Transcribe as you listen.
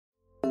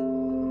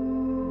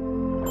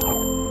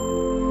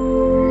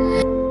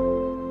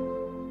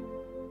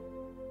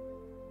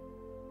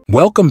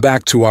Welcome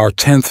back to our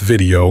 10th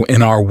video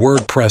in our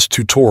WordPress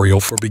tutorial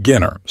for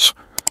beginners.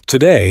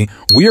 Today,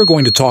 we are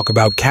going to talk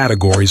about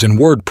categories in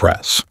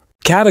WordPress.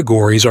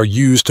 Categories are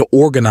used to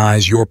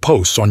organize your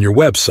posts on your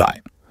website.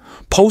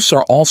 Posts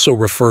are also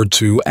referred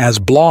to as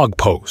blog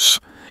posts.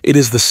 It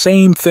is the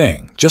same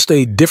thing, just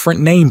a different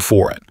name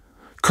for it.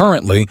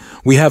 Currently,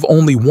 we have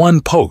only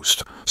one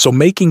post, so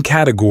making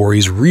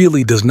categories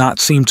really does not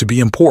seem to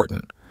be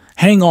important.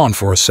 Hang on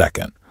for a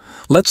second.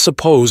 Let's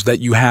suppose that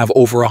you have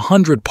over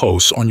 100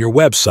 posts on your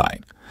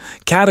website.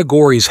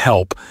 Categories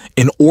help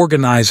in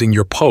organizing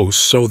your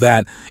posts so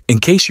that, in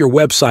case your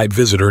website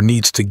visitor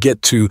needs to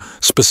get to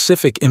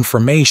specific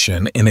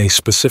information in a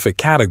specific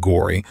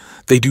category,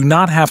 they do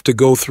not have to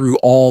go through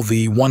all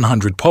the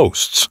 100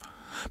 posts.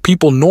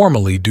 People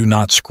normally do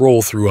not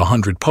scroll through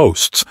 100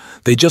 posts.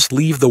 They just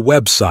leave the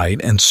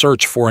website and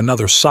search for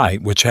another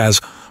site which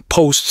has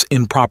posts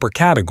in proper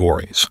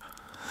categories.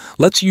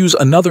 Let's use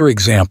another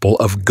example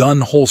of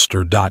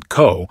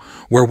gunholster.co,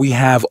 where we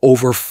have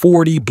over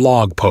 40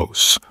 blog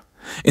posts.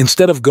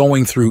 Instead of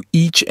going through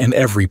each and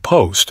every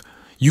post,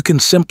 you can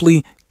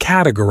simply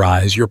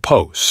categorize your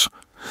posts.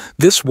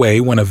 This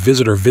way, when a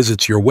visitor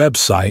visits your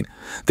website,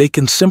 they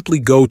can simply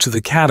go to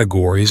the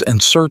categories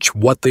and search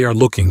what they are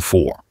looking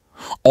for.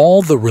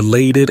 All the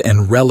related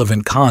and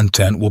relevant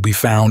content will be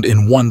found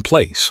in one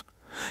place.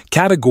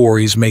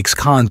 Categories makes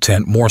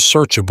content more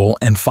searchable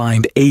and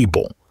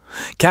findable.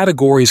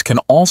 Categories can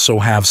also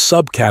have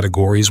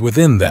subcategories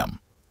within them.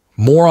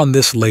 More on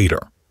this later.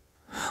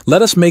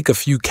 Let us make a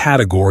few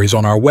categories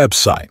on our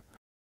website.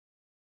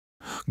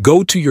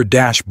 Go to your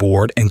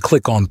dashboard and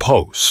click on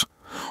Posts.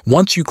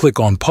 Once you click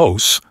on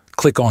Posts,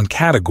 click on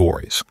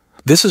Categories.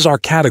 This is our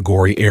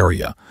category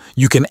area.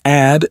 You can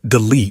add,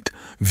 delete,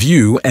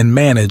 view, and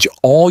manage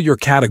all your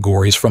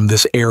categories from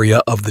this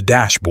area of the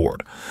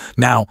dashboard.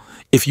 Now,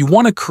 if you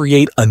want to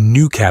create a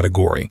new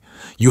category,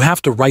 you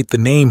have to write the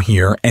name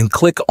here and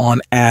click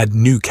on Add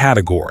New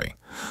Category.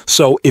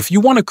 So if you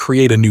want to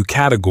create a new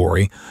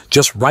category,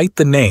 just write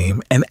the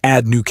name and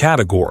add new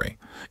category.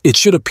 It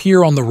should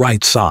appear on the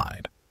right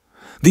side.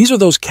 These are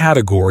those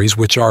categories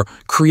which are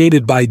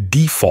created by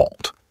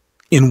default.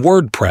 In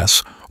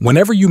WordPress,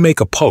 whenever you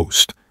make a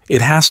post,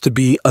 it has to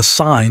be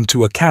assigned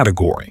to a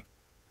category.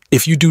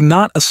 If you do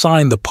not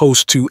assign the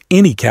post to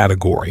any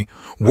category,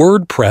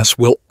 WordPress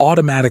will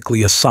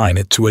automatically assign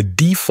it to a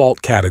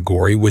default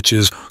category which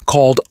is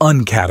called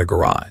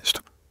uncategorized.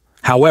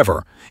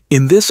 However,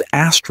 in this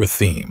Astra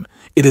theme,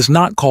 it is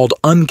not called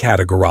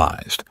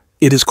uncategorized.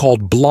 It is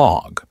called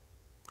blog.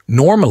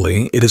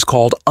 Normally, it is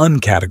called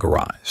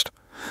uncategorized.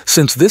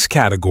 Since this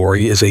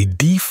category is a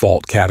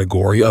default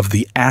category of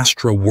the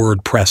Astra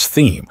WordPress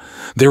theme,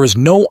 there is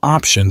no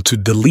option to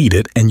delete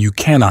it and you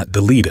cannot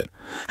delete it.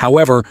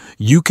 However,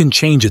 you can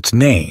change its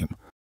name.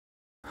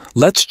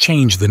 Let's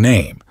change the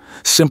name.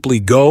 Simply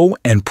go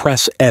and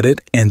press Edit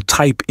and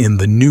type in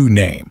the new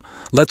name.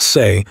 Let's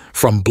say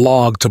From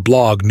Blog to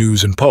Blog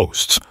News and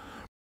Posts.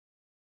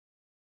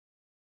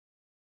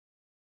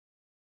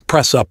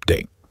 Press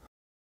Update.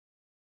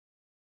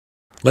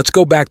 Let's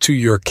go back to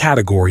your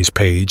Categories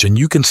page and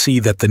you can see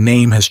that the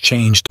name has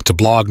changed to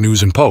Blog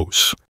News and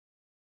Posts.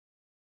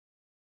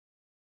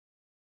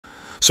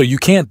 So you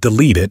can't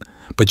delete it,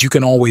 but you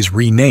can always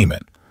rename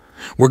it.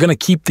 We're going to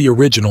keep the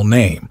original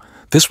name.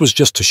 This was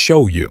just to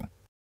show you.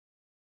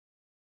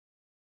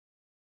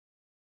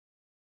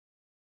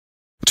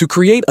 To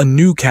create a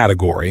new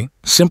category,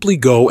 simply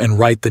go and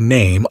write the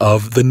name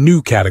of the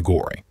new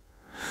category.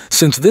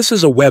 Since this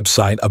is a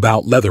website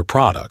about leather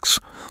products,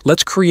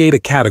 let's create a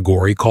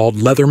category called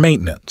Leather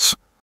Maintenance.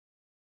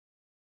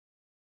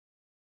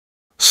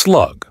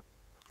 Slug.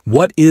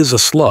 What is a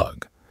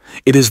slug?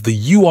 It is the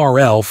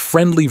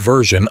URL-friendly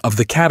version of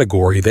the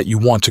category that you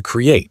want to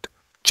create.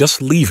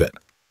 Just leave it.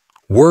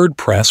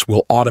 WordPress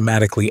will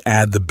automatically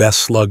add the best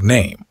slug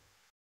name.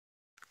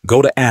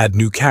 Go to Add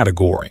New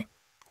Category.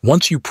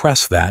 Once you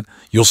press that,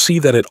 you'll see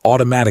that it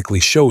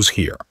automatically shows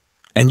here.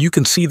 And you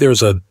can see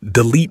there's a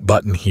delete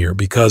button here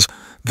because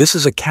this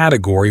is a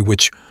category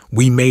which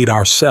we made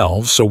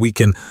ourselves, so we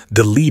can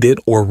delete it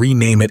or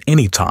rename it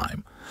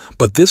anytime.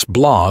 But this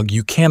blog,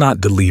 you cannot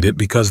delete it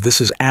because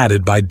this is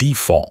added by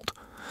default.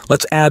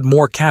 Let's add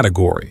more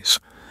categories.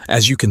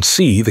 As you can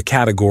see, the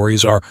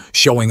categories are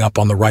showing up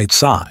on the right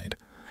side.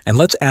 And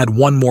let's add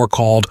one more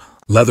called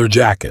Leather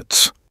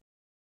Jackets.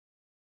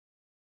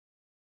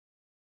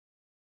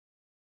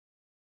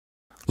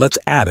 Let's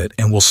add it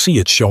and we'll see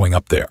it showing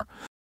up there.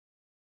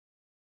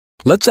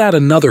 Let's add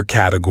another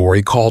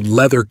category called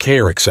Leather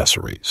Care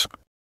Accessories.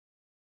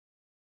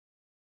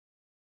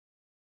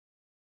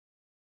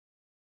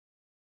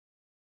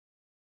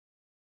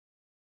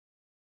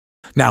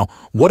 Now,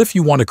 what if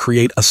you want to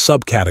create a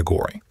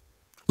subcategory?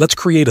 Let's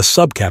create a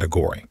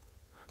subcategory.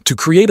 To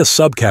create a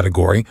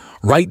subcategory,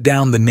 write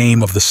down the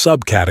name of the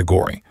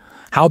subcategory.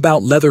 How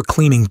about Leather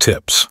Cleaning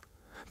Tips?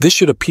 This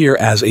should appear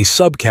as a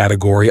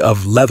subcategory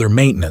of Leather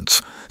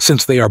Maintenance,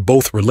 since they are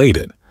both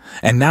related.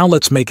 And now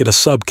let's make it a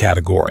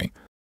subcategory.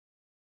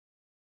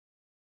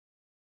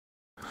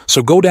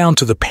 So go down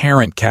to the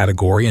parent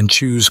category and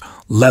choose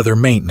leather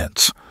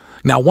maintenance.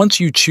 Now, once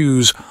you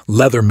choose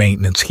leather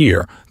maintenance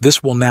here,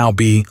 this will now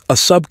be a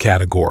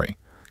subcategory.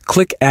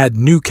 Click Add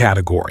New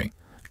Category,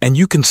 and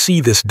you can see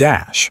this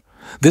dash.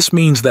 This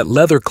means that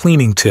leather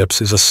cleaning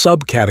tips is a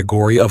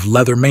subcategory of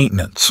leather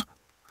maintenance.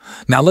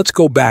 Now let's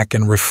go back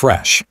and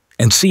refresh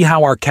and see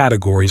how our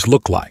categories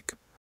look like.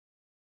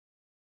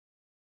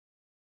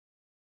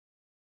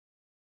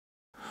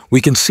 We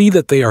can see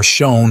that they are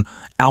shown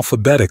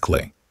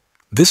alphabetically.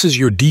 This is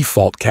your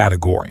default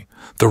category,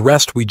 the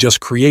rest we just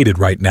created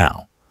right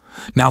now.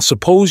 Now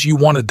suppose you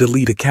want to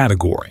delete a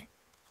category.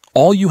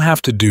 All you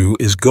have to do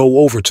is go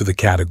over to the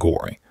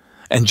category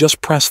and just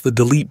press the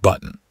delete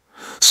button.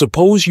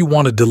 Suppose you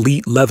want to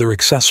delete leather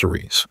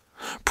accessories.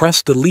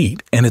 Press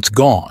delete and it's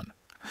gone.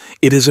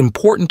 It is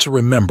important to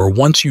remember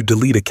once you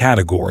delete a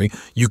category,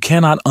 you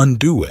cannot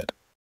undo it.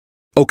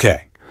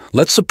 Okay,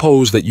 let's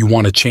suppose that you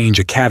want to change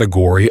a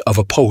category of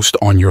a post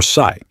on your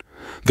site.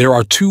 There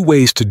are two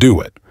ways to do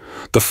it.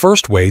 The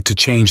first way to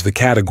change the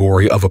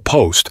category of a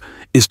post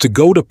is to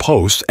go to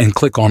Posts and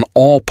click on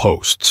All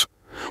Posts.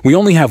 We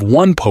only have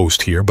one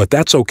post here, but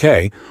that's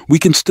okay. We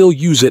can still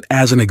use it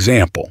as an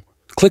example.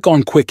 Click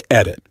on Quick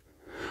Edit.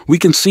 We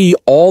can see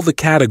all the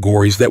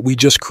categories that we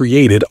just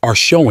created are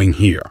showing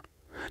here.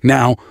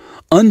 Now,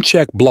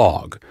 uncheck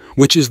Blog,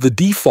 which is the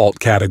default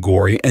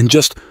category, and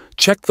just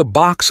check the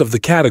box of the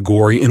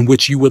category in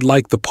which you would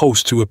like the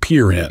post to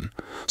appear in.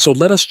 So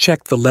let us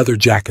check the leather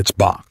jackets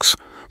box.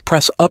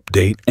 Press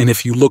Update, and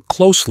if you look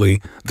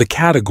closely, the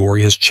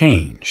category has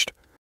changed.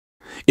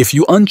 If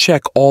you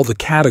uncheck all the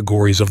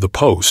categories of the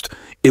post,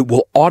 it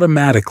will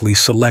automatically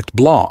select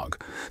Blog,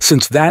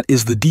 since that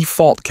is the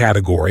default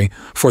category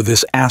for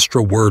this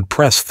Astra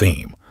WordPress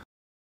theme.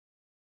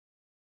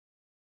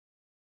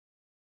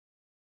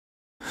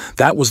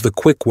 That was the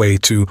quick way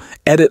to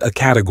edit a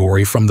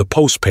category from the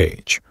post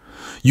page.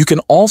 You can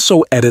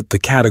also edit the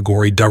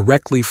category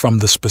directly from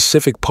the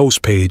specific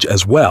post page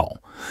as well.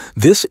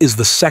 This is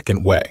the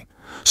second way.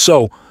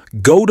 So,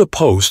 go to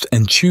Post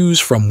and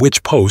choose from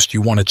which post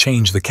you want to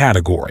change the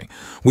category.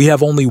 We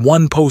have only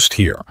one post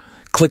here.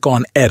 Click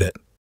on Edit.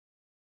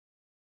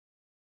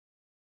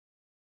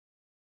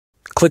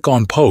 Click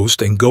on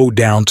Post and go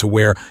down to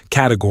where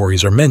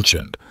categories are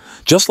mentioned.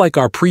 Just like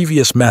our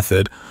previous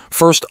method,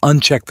 first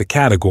uncheck the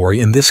category,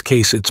 in this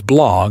case it's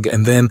blog,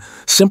 and then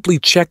simply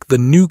check the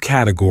new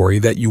category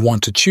that you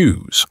want to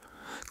choose.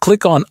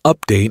 Click on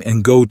Update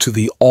and go to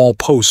the All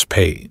Posts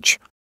page.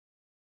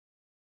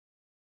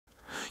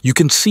 You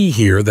can see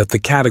here that the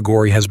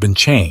category has been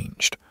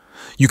changed.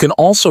 You can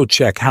also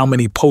check how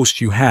many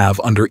posts you have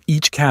under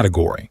each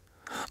category.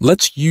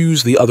 Let's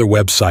use the other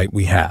website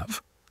we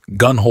have,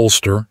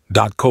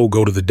 gunholster.co.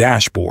 Go to the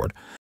dashboard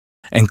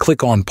and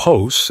click on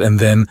Posts and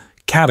then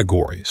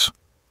Categories.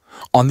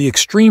 On the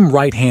extreme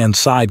right-hand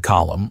side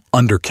column,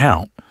 under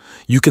Count,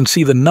 you can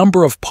see the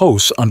number of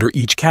posts under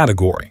each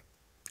category.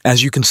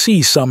 As you can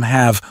see, some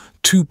have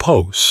 2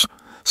 posts,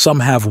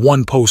 some have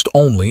 1 post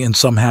only, and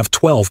some have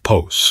 12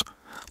 posts.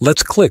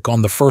 Let's click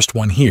on the first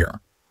one here.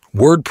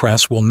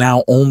 WordPress will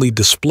now only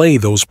display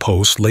those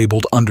posts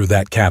labeled under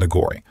that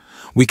category.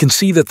 We can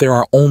see that there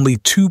are only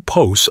 2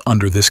 posts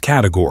under this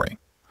category.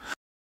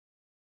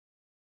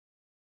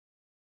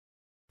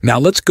 Now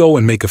let's go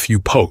and make a few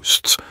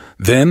posts.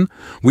 Then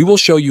we will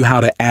show you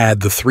how to add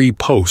the 3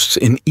 posts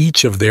in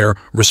each of their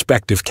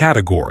respective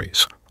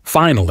categories.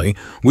 Finally,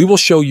 we will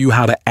show you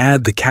how to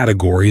add the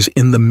categories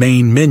in the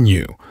main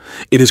menu.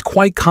 It is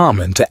quite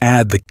common to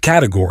add the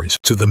categories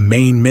to the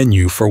main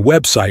menu for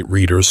website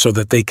readers so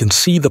that they can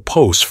see the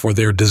posts for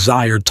their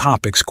desired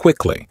topics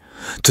quickly.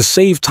 To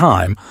save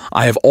time,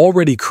 I have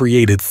already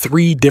created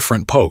 3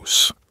 different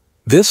posts.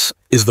 This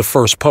is the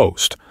first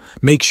post.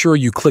 Make sure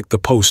you click the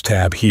Post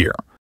tab here.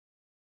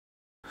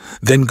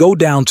 Then go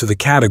down to the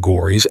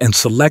categories and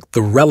select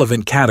the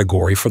relevant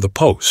category for the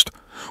post.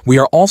 We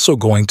are also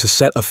going to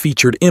set a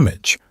featured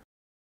image.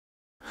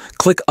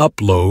 Click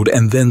Upload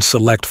and then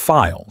select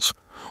Files.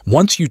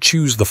 Once you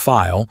choose the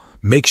file,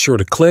 make sure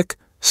to click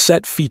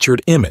Set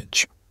Featured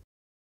Image.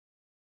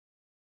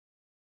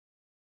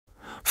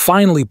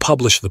 Finally,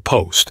 publish the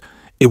post.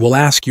 It will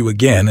ask you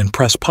again and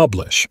press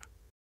Publish.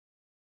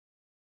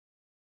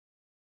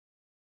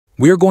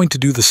 We are going to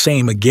do the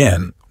same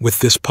again with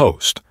this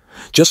post.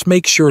 Just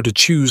make sure to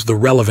choose the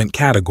relevant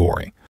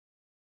category.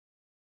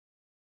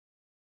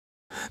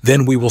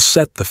 Then we will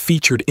set the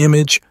featured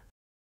image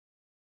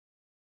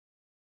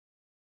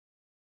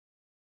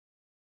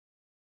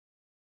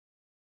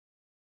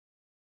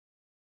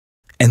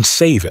and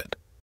save it.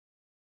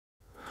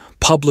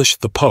 Publish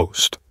the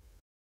post.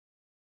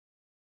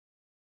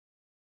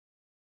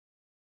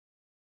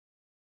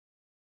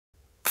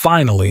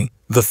 Finally,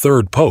 the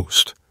third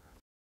post.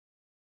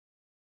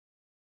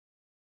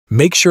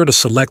 Make sure to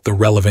select the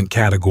relevant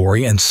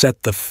category and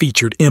set the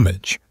featured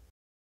image.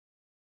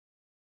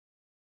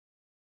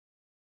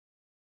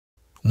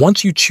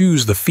 Once you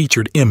choose the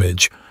featured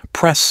image,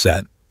 press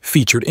Set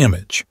Featured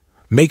Image.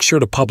 Make sure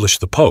to publish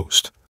the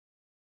post.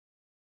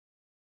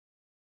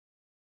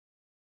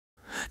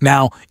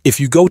 Now, if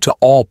you go to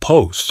All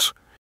Posts,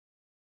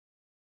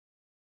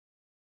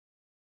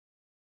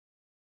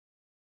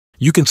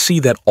 you can see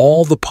that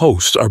all the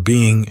posts are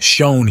being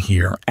shown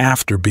here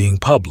after being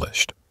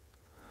published.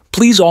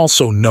 Please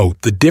also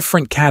note the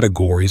different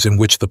categories in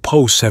which the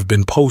posts have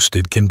been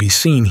posted can be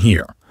seen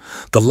here.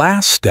 The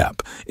last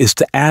step is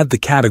to add the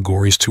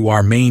categories to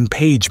our main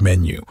page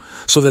menu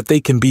so that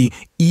they can be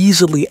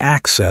easily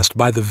accessed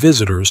by the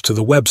visitors to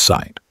the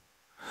website.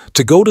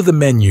 To go to the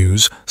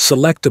menus,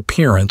 select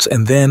Appearance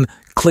and then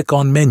click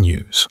on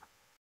Menus.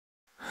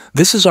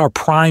 This is our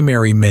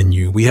primary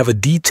menu. We have a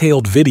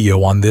detailed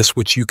video on this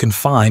which you can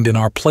find in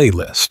our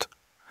playlist.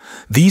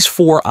 These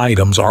 4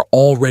 items are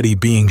already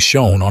being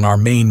shown on our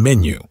main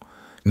menu.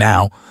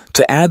 Now,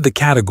 to add the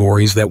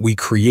categories that we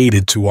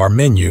created to our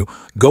menu,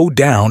 go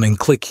down and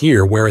click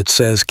here where it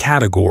says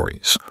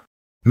Categories.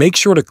 Make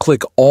sure to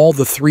click all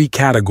the 3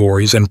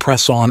 categories and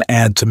press on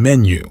Add to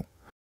Menu.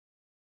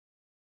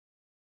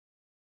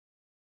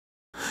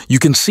 You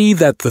can see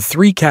that the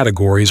 3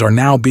 categories are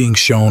now being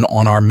shown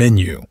on our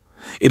menu.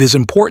 It is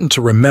important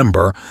to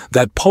remember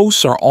that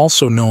posts are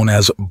also known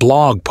as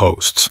blog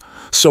posts,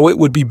 so it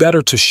would be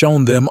better to show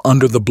them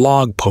under the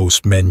blog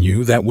post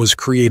menu that was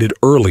created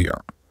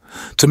earlier.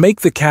 To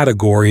make the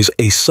categories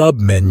a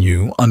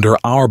sub-menu under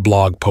our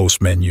blog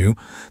post menu,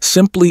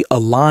 simply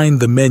align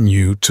the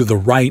menu to the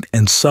right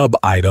and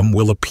sub-item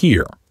will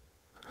appear.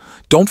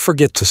 Don't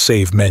forget to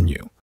save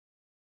menu.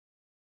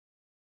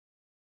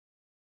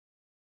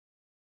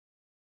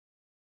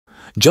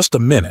 Just a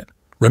minute.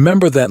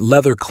 Remember that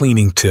leather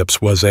cleaning tips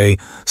was a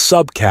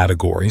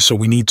subcategory, so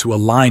we need to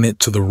align it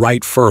to the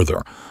right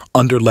further,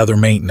 under leather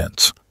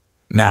maintenance.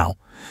 Now,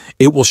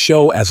 it will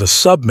show as a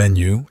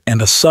submenu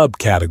and a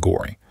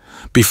subcategory.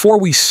 Before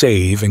we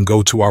save and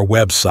go to our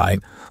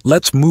website,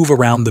 let's move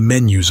around the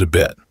menus a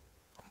bit.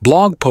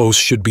 Blog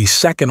posts should be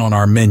second on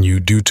our menu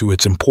due to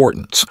its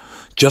importance.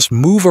 Just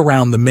move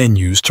around the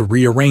menus to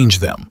rearrange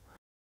them.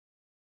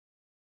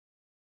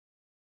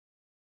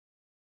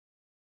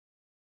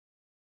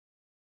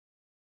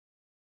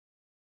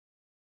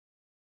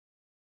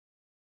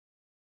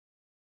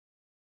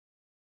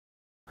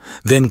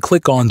 Then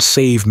click on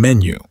Save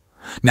Menu.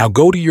 Now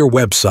go to your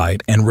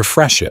website and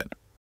refresh it.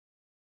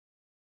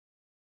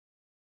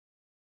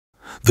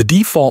 The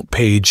default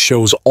page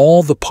shows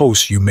all the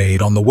posts you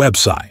made on the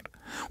website.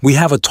 We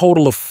have a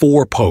total of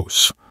 4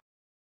 posts.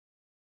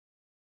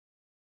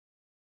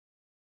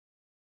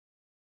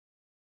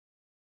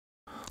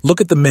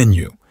 Look at the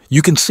menu.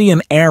 You can see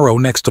an arrow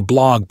next to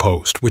Blog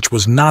Post, which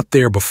was not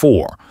there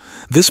before.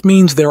 This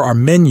means there are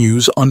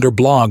menus under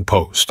Blog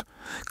Post.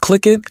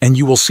 Click it and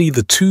you will see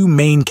the 2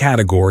 main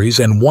categories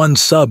and 1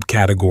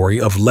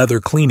 subcategory of leather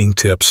cleaning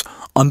tips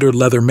under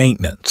leather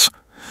maintenance.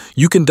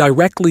 You can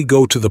directly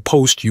go to the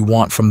post you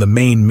want from the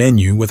main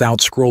menu without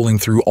scrolling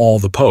through all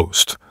the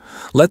posts.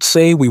 Let's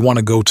say we want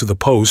to go to the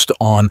post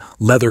on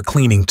leather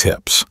cleaning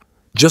tips.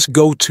 Just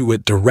go to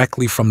it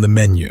directly from the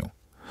menu.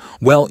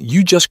 Well,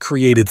 you just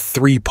created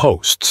 3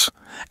 posts,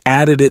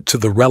 added it to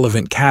the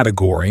relevant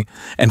category,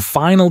 and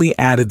finally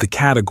added the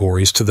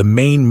categories to the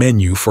main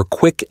menu for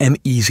quick and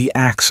easy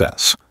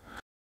access.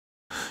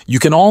 You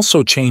can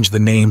also change the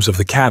names of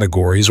the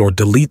categories or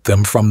delete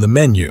them from the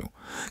menu.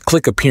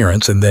 Click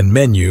Appearance and then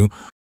Menu.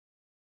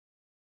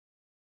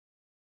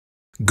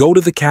 Go to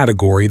the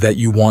category that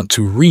you want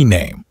to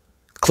rename.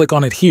 Click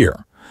on it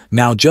here.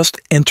 Now just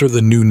enter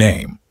the new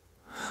name.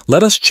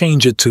 Let us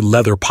change it to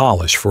Leather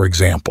Polish, for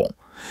example.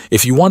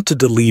 If you want to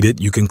delete it,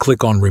 you can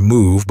click on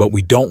Remove, but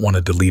we don't want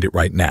to delete it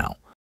right now.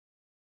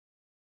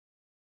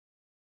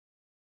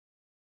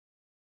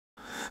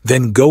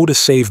 Then go to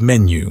Save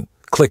Menu,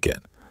 click it.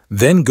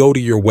 Then go to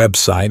your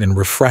website and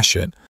refresh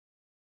it.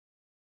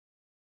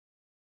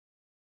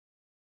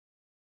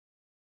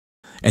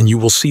 And you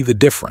will see the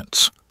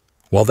difference.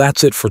 Well,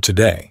 that's it for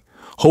today.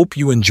 Hope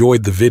you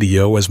enjoyed the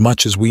video as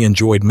much as we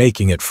enjoyed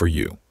making it for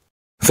you.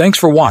 Thanks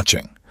for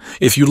watching.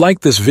 If you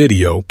like this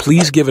video,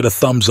 please give it a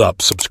thumbs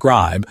up,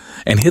 subscribe,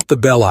 and hit the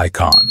bell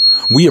icon.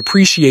 We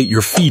appreciate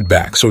your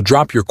feedback, so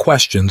drop your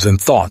questions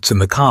and thoughts in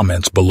the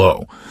comments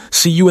below.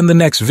 See you in the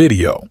next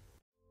video.